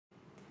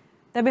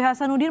TB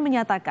Hasanuddin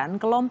menyatakan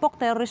kelompok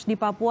teroris di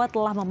Papua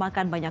telah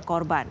memakan banyak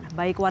korban,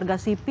 baik warga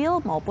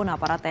sipil maupun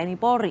aparat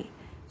TNI-Polri.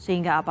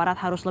 Sehingga aparat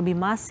harus lebih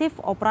masif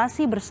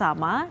operasi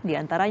bersama,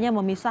 diantaranya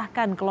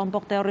memisahkan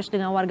kelompok teroris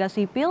dengan warga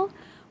sipil,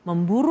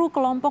 memburu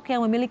kelompok yang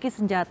memiliki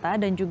senjata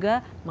dan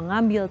juga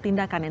mengambil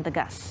tindakan yang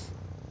tegas.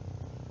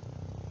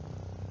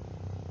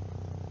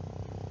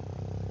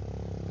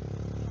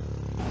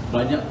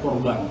 Banyak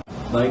korban,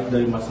 baik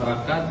dari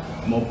masyarakat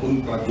maupun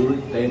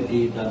prajurit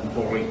TNI dan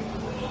Polri.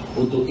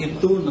 Untuk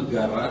itu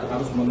negara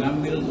harus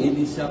mengambil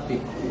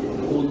inisiatif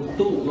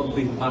untuk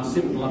lebih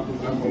masif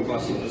melakukan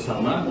operasi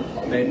bersama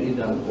TNI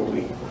dan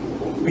Polri.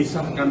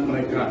 Pisahkan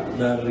mereka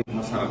dari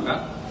masyarakat,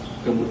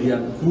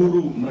 kemudian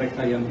buru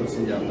mereka yang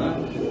bersenjata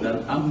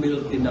dan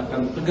ambil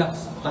tindakan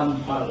tegas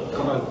tanpa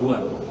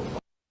keraguan.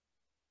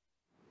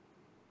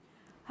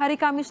 Hari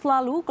Kamis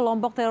lalu,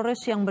 kelompok teroris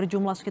yang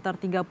berjumlah sekitar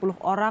 30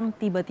 orang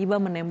tiba-tiba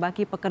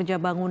menembaki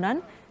pekerja bangunan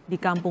di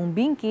Kampung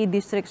Bingki,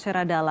 Distrik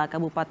Seradala,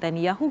 Kabupaten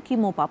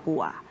Yahukimo,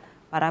 Papua.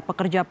 Para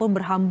pekerja pun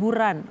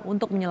berhamburan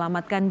untuk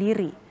menyelamatkan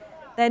diri.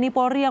 TNI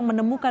Polri yang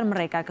menemukan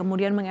mereka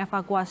kemudian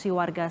mengevakuasi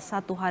warga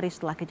 1 hari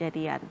setelah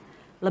kejadian.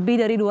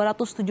 Lebih dari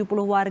 270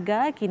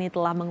 warga kini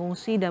telah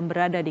mengungsi dan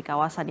berada di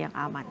kawasan yang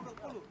aman.